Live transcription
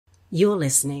You're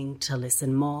listening to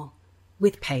Listen More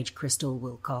with Paige Crystal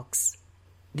Wilcox.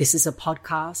 This is a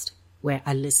podcast where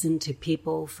I listen to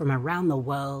people from around the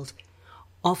world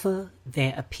offer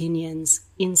their opinions,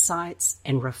 insights,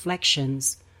 and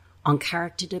reflections on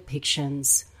character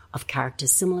depictions of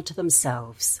characters similar to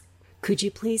themselves. Could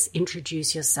you please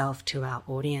introduce yourself to our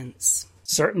audience?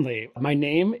 Certainly. My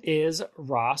name is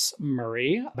Ross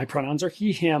Murray. My pronouns are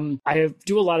he, him. I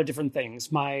do a lot of different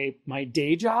things. My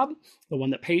day job, the one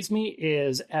that pays me,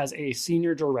 is as a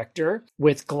senior director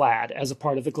with GLAAD as a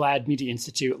part of the GLAAD Media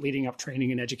Institute, leading up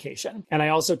training and education. And I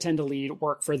also tend to lead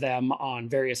work for them on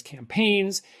various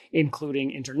campaigns,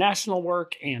 including international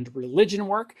work and religion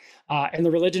work. And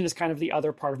the religion is kind of the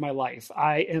other part of my life.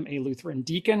 I am a Lutheran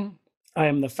deacon. I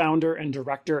am the founder and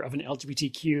director of an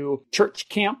LGBTQ church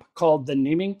camp called The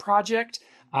Naming Project.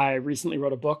 I recently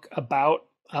wrote a book about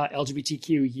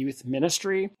LGBTQ youth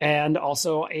ministry, and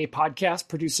also a podcast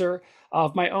producer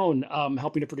of my own,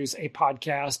 helping to produce a comedy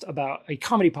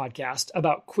podcast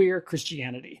about queer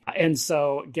Christianity. And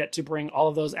so get to bring all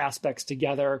of those aspects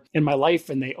together in my life,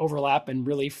 and they overlap in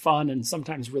really fun and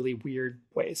sometimes really weird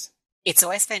ways. It's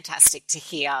always fantastic to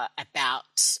hear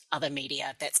about other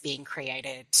media that's being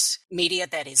created, media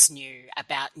that is new,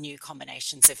 about new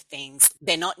combinations of things.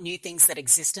 They're not new things that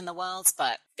exist in the world,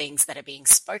 but things that are being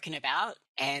spoken about.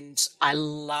 And I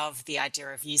love the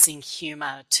idea of using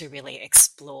humor to really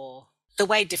explore the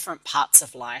way different parts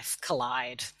of life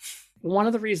collide. One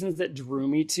of the reasons that drew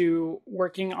me to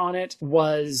working on it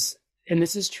was, and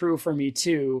this is true for me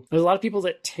too, there's a lot of people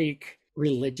that take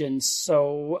religion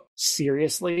so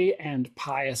seriously and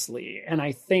piously. And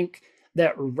I think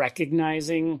that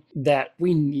recognizing that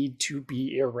we need to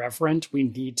be irreverent, we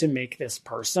need to make this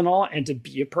personal, and to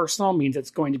be personal means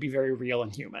it's going to be very real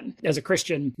and human. As a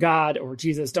Christian, God or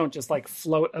Jesus don't just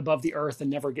float above the earth and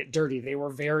never get dirty. They were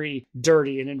very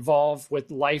dirty and involved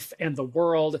with life and the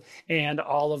world and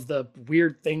all of the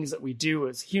weird things that we do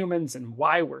as humans and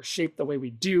why we're shaped the way we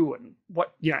do and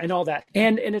and all that.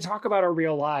 And to talk about our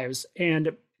real lives.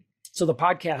 And so the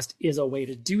podcast is a way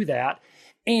to do that,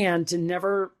 and to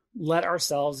never let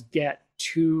ourselves get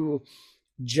too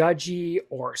judgy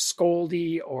or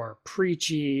scoldy or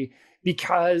preachy,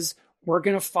 because we're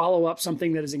going to follow up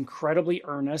something that is incredibly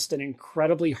earnest and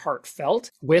incredibly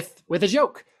heartfelt with a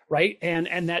joke, right?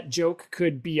 And that joke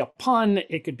could be a pun,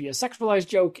 it could be a sexualized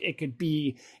joke, it could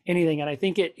be anything. And I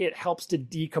think it helps to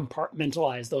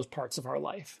decompartmentalize those parts of our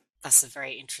life. That's a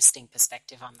very interesting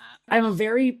perspective on that. I'm a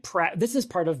very this is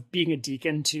part of being a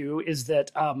deacon too, is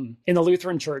that in the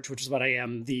Lutheran Church, which is what I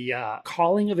am, the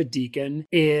calling of a deacon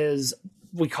is,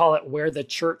 we call it where the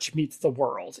church meets the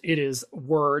world. It is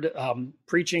word,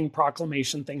 preaching,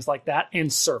 proclamation, things like that,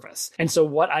 and service. And so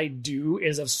what I do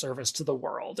is of service to the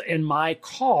world. And my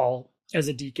call as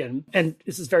a deacon, and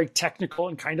this is very technical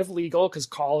and kind of legal, because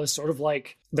call is sort of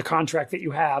like the contract that you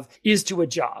have, is to a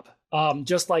job.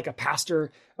 Just like a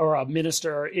pastor or a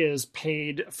minister is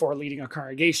paid for leading a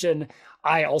congregation,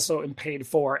 I also am paid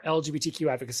for LGBTQ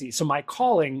advocacy. So my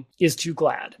calling is to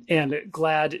GLAAD, and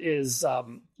GLAAD is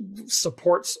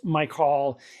supports my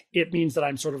call. It means that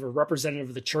I'm sort of a representative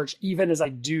of the church, even as I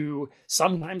do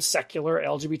sometimes secular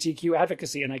LGBTQ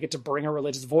advocacy, and I get to bring a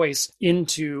religious voice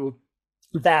into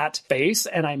that space,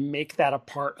 and I make that a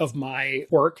part of my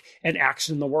work and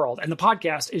action in the world. And the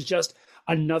podcast is just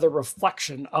another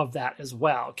reflection of that as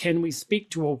well. Can we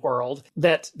speak to a world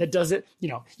that does it?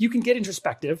 You can get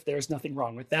introspective. There's nothing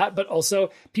wrong with that. But also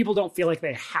people don't feel like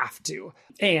they have to.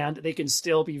 And they can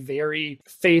still be very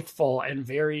faithful and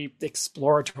very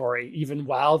exploratory, even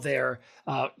while they're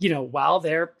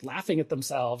laughing at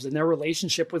themselves and their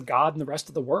relationship with God and the rest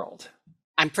of the world.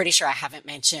 I'm pretty sure I haven't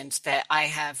mentioned that I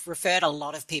have referred a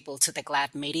lot of people to the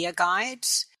GLAAD Media Guide,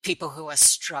 people who are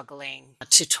struggling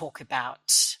to talk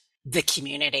about the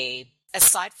community.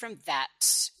 Aside from that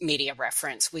media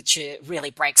reference, which really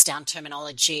breaks down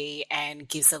terminology and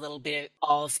gives a little bit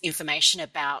of information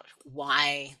about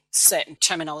why certain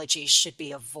terminology should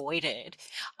be avoided,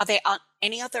 are there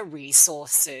any other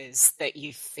resources that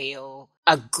you feel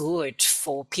are good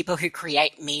for people who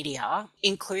create media,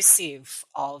 inclusive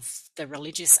of the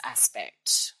religious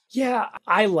aspect? Yeah,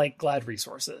 I like GLAAD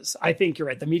resources. I think you're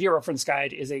right. The Media Reference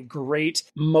Guide is a great,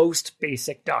 most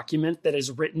basic document that is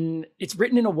written. It's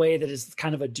written in a way that is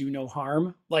kind of a do no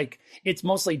harm. It's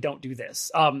mostly don't do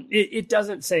this. It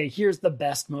doesn't say, here's the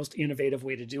best, most innovative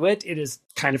way to do it. It is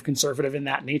kind of conservative in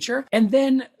that nature. And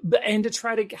to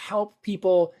try to help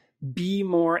people be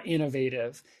more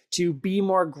innovative, to be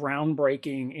more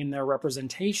groundbreaking in their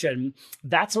representation,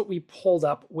 that's what we pulled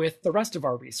up with the rest of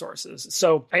our resources.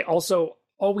 So I also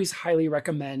always highly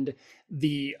recommend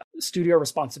the Studio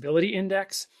Responsibility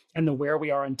Index and the Where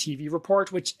We Are on TV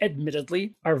report, which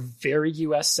admittedly are very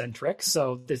US centric.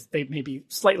 So they may be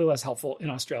slightly less helpful in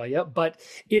Australia, but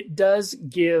it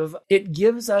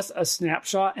gives us a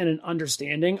snapshot and an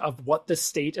understanding of what the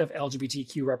state of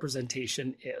LGBTQ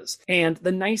representation is. And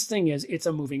the nice thing is it's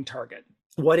a moving target.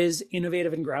 What is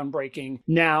innovative and groundbreaking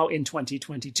now in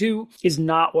 2022 is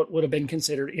not what would have been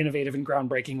considered innovative and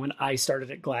groundbreaking when I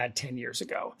started at GLAAD 10 years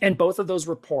ago. And both of those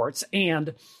reports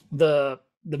and the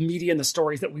media and the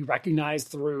stories that we recognize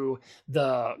through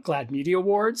the GLAAD Media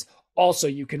Awards, also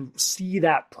you can see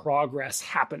that progress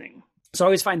happening. So I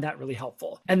always find that really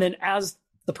helpful. And then as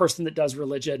the person that does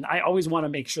religion, I always want to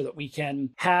make sure that we can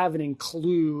have and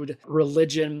include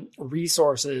religion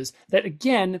resources that,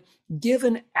 again, give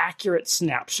an accurate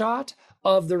snapshot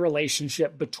of the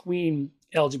relationship between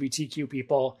LGBTQ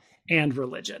people and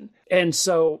religion. And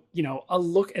so, a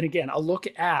look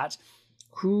at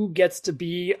who gets to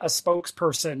be a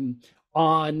spokesperson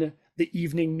on the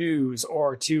evening news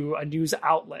or to a news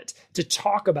outlet to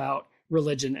talk about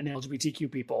religion and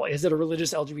LGBTQ people. Is it a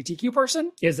religious LGBTQ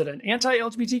person? Is it an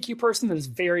anti-LGBTQ person that is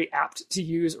very apt to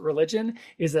use religion?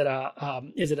 Is it a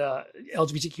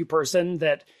LGBTQ person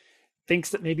that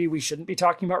thinks that maybe we shouldn't be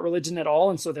talking about religion at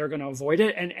all, and so they're going to avoid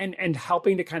it? And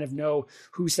helping to kind of know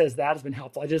who says that has been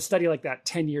helpful. I did a study like that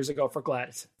 10 years ago for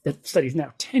GLAAD. That study's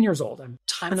now 10 years old.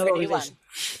 Time for a new one.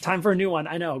 Time for a new one.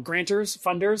 I know. Granters,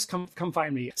 funders, come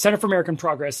find me. Center for American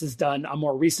Progress has done a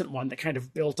more recent one that kind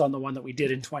of built on the one that we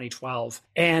did in 2012.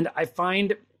 And I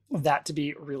find that to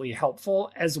be really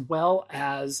helpful, as well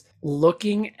as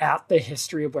looking at the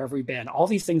history of where we've been. All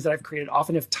these things that I've created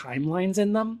often have timelines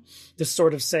in them to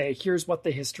sort of say, here's what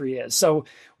the history is. So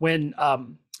when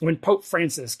Pope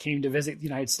Francis came to visit the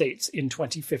United States in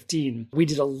 2015, we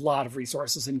did a lot of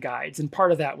resources and guides. And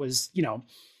part of that was,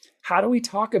 how do we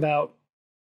talk about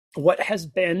what has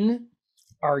been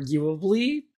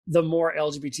arguably the more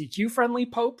LGBTQ friendly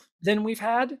Pope than we've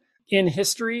had in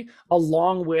history,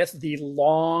 along with the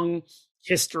long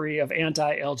history of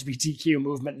anti-LGBTQ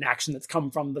movement and action that's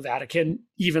come from the Vatican,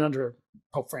 even under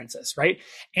Pope Francis, right?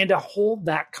 And to hold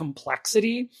that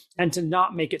complexity and to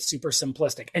not make it super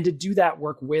simplistic, and to do that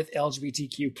work with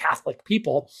LGBTQ Catholic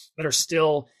people that are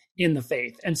still in the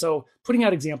faith. And so putting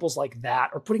out examples like that,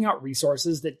 or putting out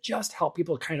resources that just help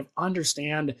people kind of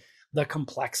understand the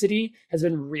complexity, has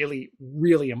been really,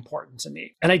 really important to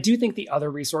me. And I do think the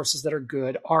other resources that are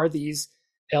good are these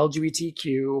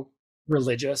LGBTQ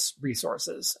religious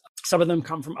resources. Some of them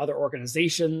come from other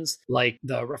organizations like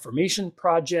the Reformation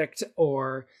Project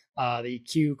or the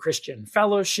Q Christian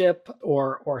Fellowship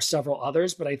or several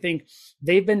others. But I think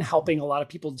they've been helping a lot of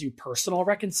people do personal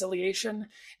reconciliation.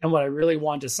 And what I really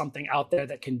want is something out there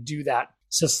that can do that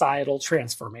societal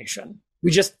transformation. We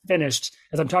just finished,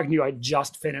 as I'm talking to you, I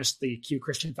just finished the Q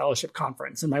Christian Fellowship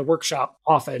Conference. And my workshop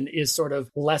often is sort of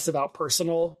less about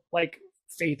personal, like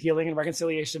faith healing and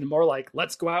reconciliation, and more like,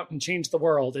 let's go out and change the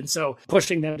world. And so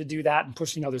pushing them to do that and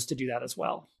pushing others to do that as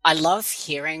well. I love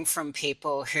hearing from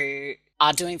people who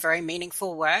are doing very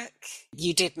meaningful work.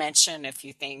 You did mention a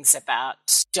few things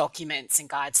about documents and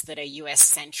guides that are US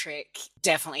centric.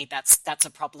 Definitely that's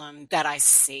a problem that I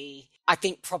see. I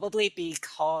think probably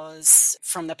because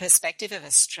from the perspective of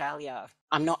Australia,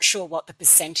 I'm not sure what the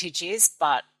percentage is,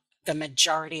 but the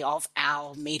majority of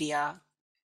our media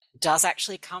does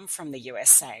actually come from the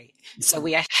USA. So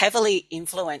we are heavily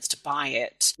influenced by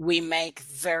it. We make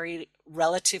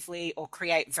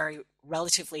create very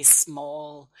relatively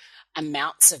small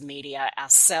amounts of media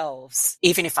ourselves.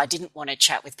 Even if I didn't want to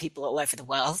chat with people all over the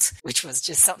world, which was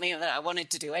just something that I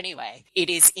wanted to do anyway, it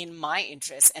is in my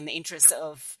interest and the interest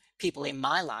of people in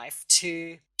my life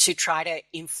to try to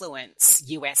influence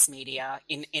US media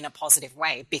in a positive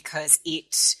way, because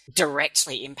it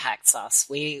directly impacts us.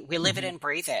 We live it and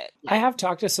breathe it. I have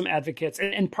talked to some advocates,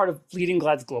 and part of leading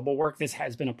GLAAD's global work, this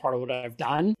has been a part of what I've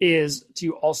done, is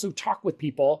to also talk with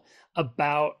people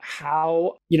about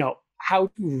how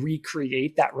to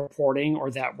recreate that reporting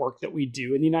or that work that we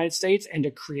do in the United States, and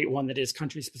to create one that is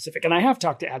country specific. And I have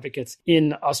talked to advocates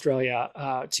in Australia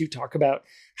to talk about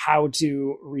how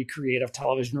to recreate a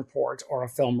television report or a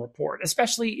film report,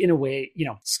 especially in a way,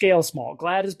 scale small.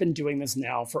 GLAAD has been doing this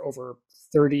now for over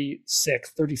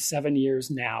 37 years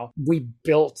now. We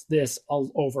built this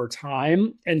over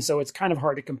time. And so it's kind of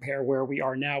hard to compare where we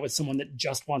are now with someone that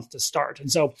just wants to start.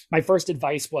 And so my first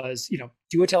advice was,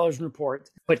 do a television report,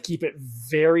 but keep it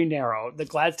very narrow. The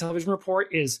GLAAD television report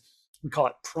is, we call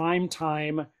it prime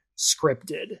time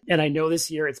scripted. And I know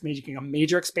this year it's making a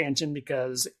major expansion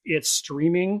because its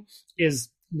streaming is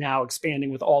now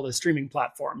expanding with all the streaming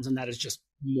platforms. And that is just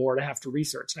more to have to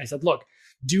research. And I said, look,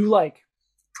 Do like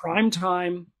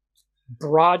primetime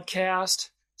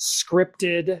broadcast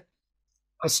scripted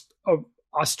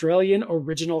Australian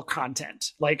original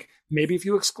content. Like maybe if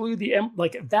you exclude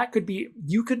like that could be,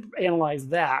 you could analyze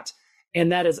that.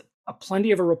 And that is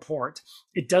plenty of a report.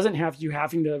 It doesn't have you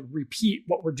having to repeat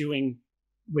what we're doing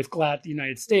with GLAAD the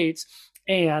United States,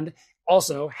 and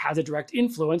also has a direct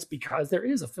influence because there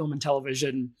is a film and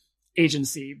television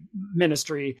agency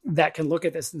ministry that can look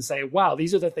at this and say, wow,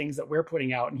 these are the things that we're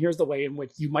putting out. And here's the way in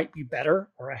which you might be better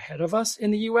or ahead of us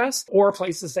in the US, or a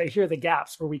place to say, here are the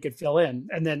gaps where we could fill in,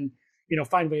 and then,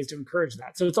 find ways to encourage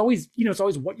that. So it's always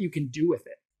what you can do with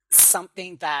it.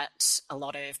 Something that a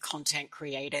lot of content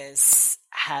creators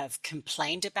have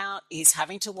complained about is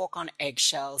having to walk on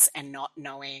eggshells and not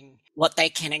knowing what they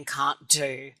can and can't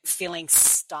do, feeling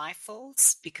stifled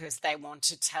because they want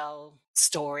to tell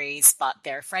stories, but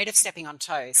they're afraid of stepping on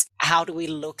toes. How do we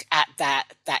look at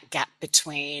that gap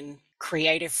between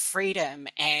creative freedom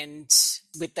and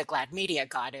with the GLAAD Media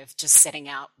Guide of just setting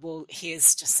out, well,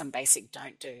 here's just some basic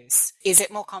don't do's? Is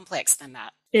it more complex than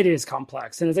that? It is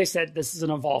complex. And as I said, this is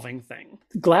an evolving thing.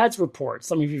 GLAAD's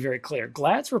reports, let me be very clear,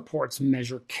 GLAAD's reports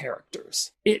measure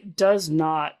characters. It does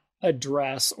not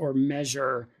address or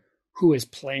measure who is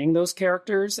playing those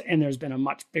characters. And there's been a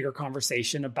much bigger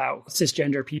conversation about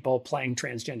cisgender people playing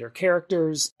transgender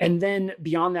characters. And then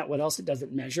beyond that, what else it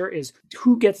doesn't measure is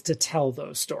who gets to tell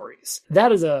those stories.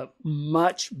 That is a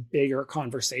much bigger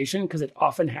conversation because it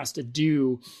often has to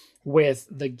do with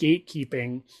the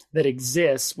gatekeeping that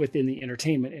exists within the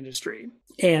entertainment industry,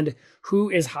 and who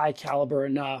is high caliber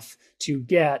enough to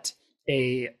get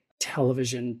a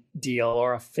television deal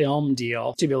or a film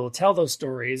deal to be able to tell those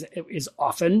stories. It is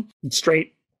often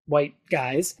straight white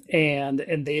guys, and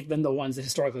they've been the ones that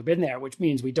historically been there, which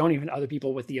means we don't even other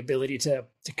people with the ability to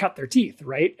cut their teeth,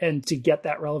 right? And to get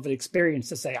that relevant experience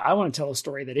to say, I want to tell a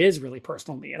story that is really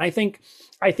personal to me. And I think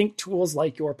tools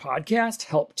like your podcast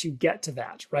help to get to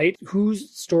that, right? Whose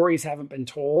stories haven't been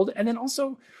told, and then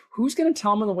also who's going to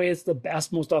tell them in the way that's the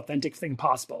best, most authentic thing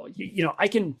possible. I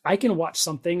can watch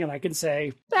something and I can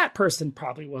say that person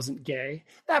probably wasn't gay.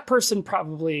 That person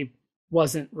probably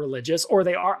wasn't religious, or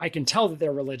I can tell that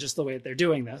they're religious the way that they're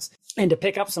doing this, and to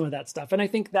pick up some of that stuff. And I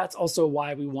think that's also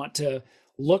why we want to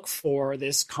look for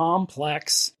this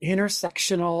complex,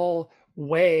 intersectional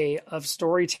way of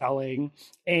storytelling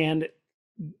and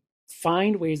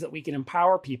find ways that we can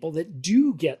empower people that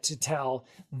do get to tell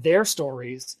their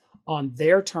stories on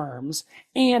their terms,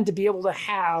 and to be able to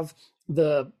have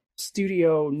the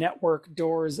studio network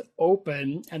doors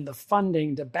open and the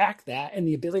funding to back that and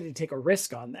the ability to take a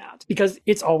risk on that, because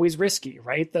it's always risky,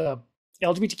 right? The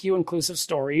LGBTQ inclusive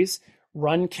stories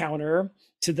run counter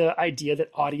to the idea that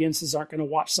audiences aren't going to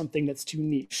watch something that's too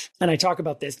niche. And I talk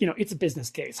about this, it's a business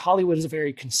case. Hollywood is a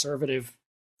very conservative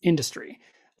industry.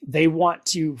 They want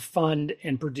to fund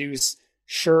and produce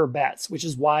sure bets, which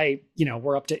is why,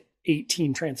 we're up to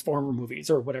 18 Transformer movies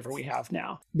or whatever we have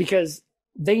now, because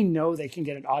they know they can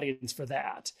get an audience for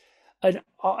that.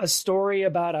 A story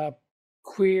about a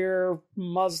queer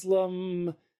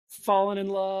Muslim falling in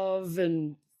love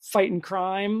and fighting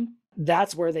crime,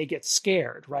 that's where they get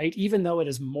scared, right? Even though it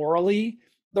is morally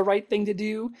the right thing to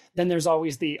do, then there's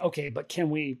always okay, but can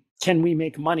we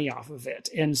make money off of it?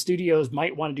 And studios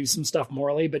might want to do some stuff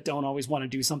morally, but don't always want to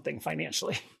do something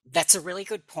financially. That's a really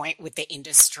good point with the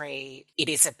industry. It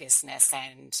is a business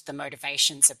and the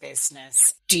motivation's a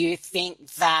business. Do you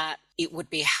think that it would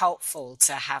be helpful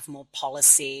to have more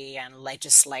policy and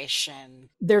legislation?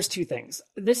 There's two things.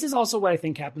 This is also what I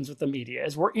think happens with the media,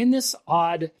 is we're in this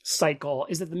odd cycle,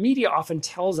 is that the media often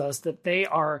tells us that they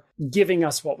are giving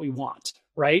us what we want,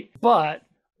 right? But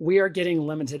we are getting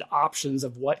limited options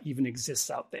of what even exists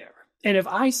out there. And if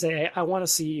I say I want to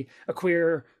see a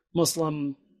queer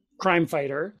Muslim crime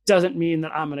fighter, doesn't mean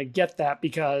that I'm going to get that,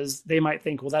 because they might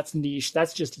think, well, that's niche.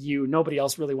 That's just you. Nobody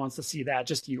else really wants to see that.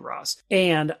 Just you, Ross.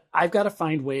 And I've got to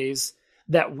find ways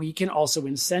that we can also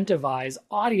incentivize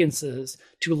audiences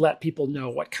to let people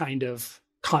know what kind of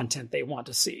content they want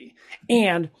to see.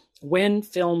 And when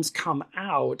films come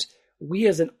out, we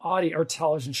as an audience, or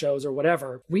television shows or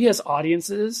whatever, we as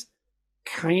audiences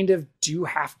kind of do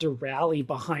have to rally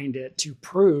behind it to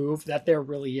prove that there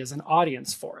really is an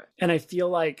audience for it. And I feel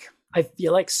like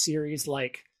series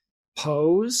like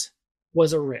Pose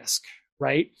was a risk,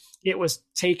 right? It was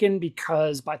taken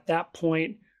because by that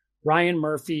point, Ryan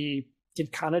Murphy can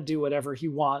kind of do whatever he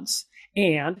wants.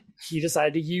 And he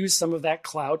decided to use some of that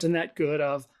clout and that good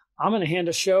of, I'm going to hand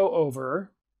a show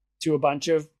over to a bunch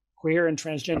of queer and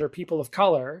transgender people of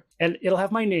color, and it'll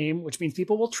have my name, which means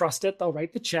people will trust it. They'll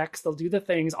write the checks. They'll do the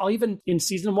things. I'll even, in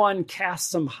season 1,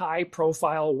 cast some high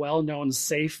profile, well-known,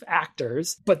 safe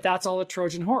actors, but that's all a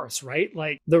Trojan horse, right?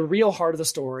 Like, the real heart of the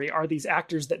story are these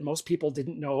actors that most people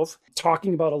didn't know of,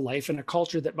 talking about a life and a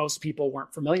culture that most people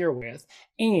weren't familiar with,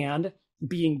 and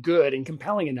being good and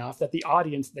compelling enough that the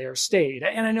audience there stayed.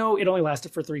 And I know it only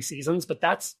lasted for 3 seasons, but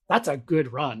that's a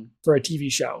good run for a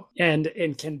TV show and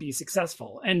can be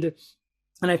successful. And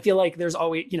I feel like there's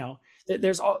always,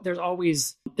 there's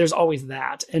always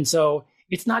that. And so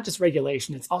it's not just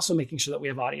regulation, it's also making sure that we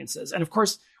have audiences. And of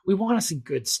course, we want to see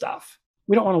good stuff.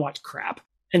 We don't want to watch crap.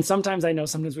 And sometimes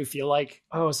we feel like,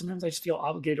 sometimes I just feel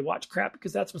obligated to watch crap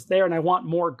because that's what's there. And I want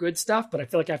more good stuff, but I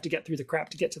feel like I have to get through the crap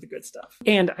to get to the good stuff.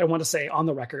 And I want to say on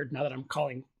the record, now that I'm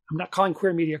not calling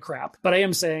queer media crap, but I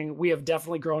am saying we have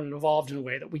definitely grown and evolved in a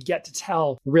way that we get to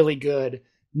tell really good,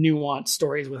 nuanced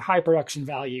stories with high production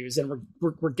values. And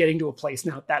we're getting to a place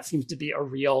now that seems to be a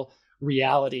real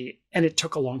reality. And it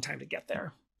took a long time to get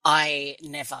there. I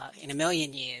never in a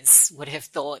million years would have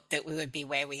thought that we would be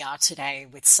where we are today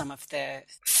with some of the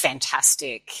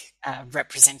fantastic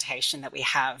representation that we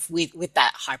have with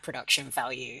that high production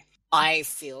value. I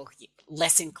feel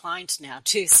less inclined now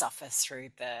to suffer through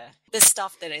the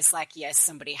stuff that is like, yes,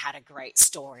 somebody had a great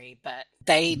story, but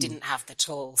they didn't have the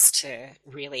tools to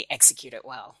really execute it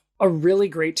well. A really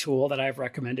great tool that I've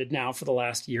recommended now for the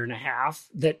last year and a half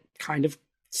that kind of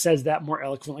says that more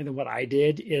eloquently than what I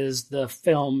did is the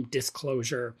film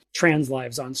Disclosure, Trans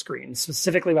Lives on Screen,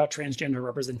 specifically about transgender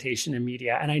representation in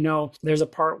media. And I know there's a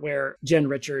part where Jen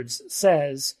Richards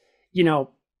says,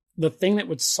 the thing that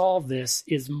would solve this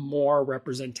is more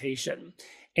representation.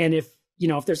 And if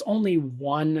there's only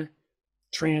one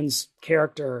trans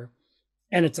character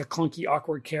and it's a clunky,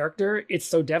 awkward character, it's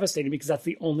so devastating because that's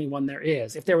the only one there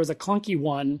is. If there was a clunky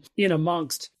one in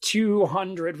amongst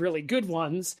 200 really good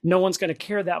ones, no one's going to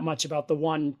care that much about the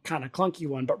one kind of clunky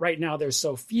one. But right now there's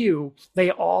so few,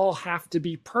 they all have to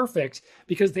be perfect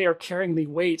because they are carrying the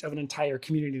weight of an entire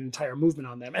community, an entire movement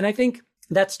on them. And I think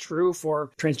that's true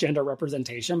for transgender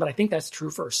representation, but I think that's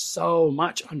true for so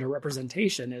much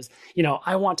underrepresentation is,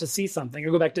 I want to see something. I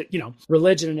go back to,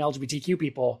 religion and LGBTQ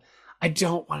people. I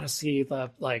don't want to see the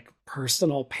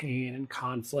personal pain and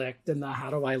conflict and the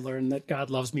how do I learn that God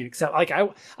loves me and accept.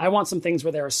 I want some things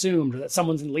where they're assumed that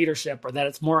someone's in leadership or that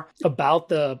it's more about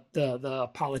the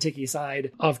politicky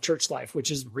side of church life, which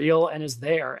is real and is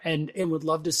there, and would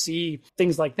love to see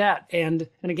things like that. And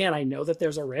again, I know that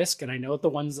there's a risk, and I know that the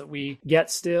ones that we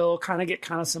get still kind of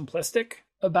simplistic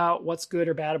about what's good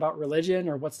or bad about religion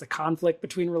or what's the conflict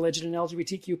between religion and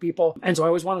LGBTQ people. And so I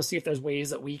always want to see if there's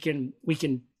ways that we can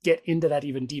get into that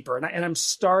even deeper. And I'm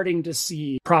starting to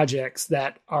see projects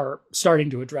that are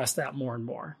starting to address that more and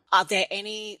more. Are there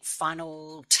any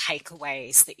final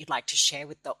takeaways that you'd like to share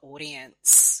with the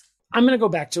audience? I'm going to go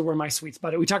back to where my sweet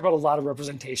spot is. We talk about a lot of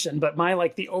representation, but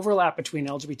the overlap between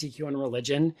LGBTQ and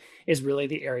religion is really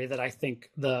the area that I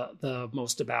think the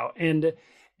most about. And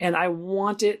I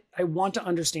want to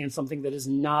understand something that is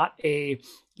not a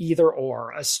either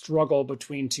or, a struggle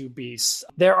between two beasts.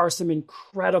 There are some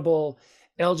incredible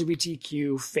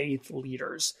LGBTQ faith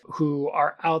leaders who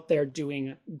are out there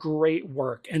doing great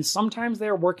work. And sometimes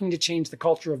they're working to change the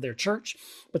culture of their church,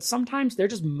 but sometimes they're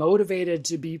just motivated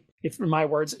to be, in my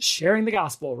words, sharing the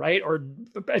gospel, right? Or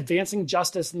advancing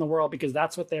justice in the world because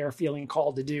that's what they're feeling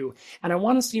called to do. And I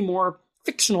want to see more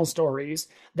fictional stories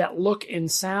that look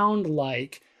and sound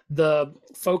like the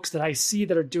folks that I see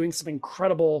that are doing some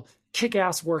incredible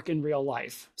kick-ass work in real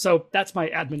life. So that's my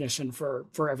admonition for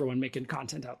everyone making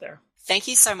content out there. Thank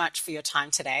you so much for your time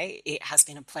today. It has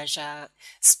been a pleasure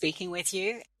speaking with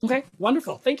you. Okay,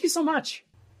 wonderful. Thank you so much.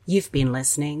 You've been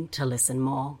listening to Listen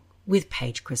More with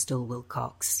Paige Crystal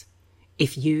Wilcox.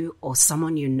 If you or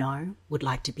someone you know would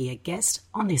like to be a guest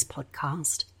on this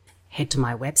podcast, head to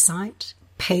my website,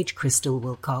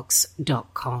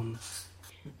 pagecrystalwilcox.com.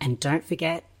 And don't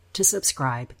forget to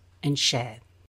subscribe and share.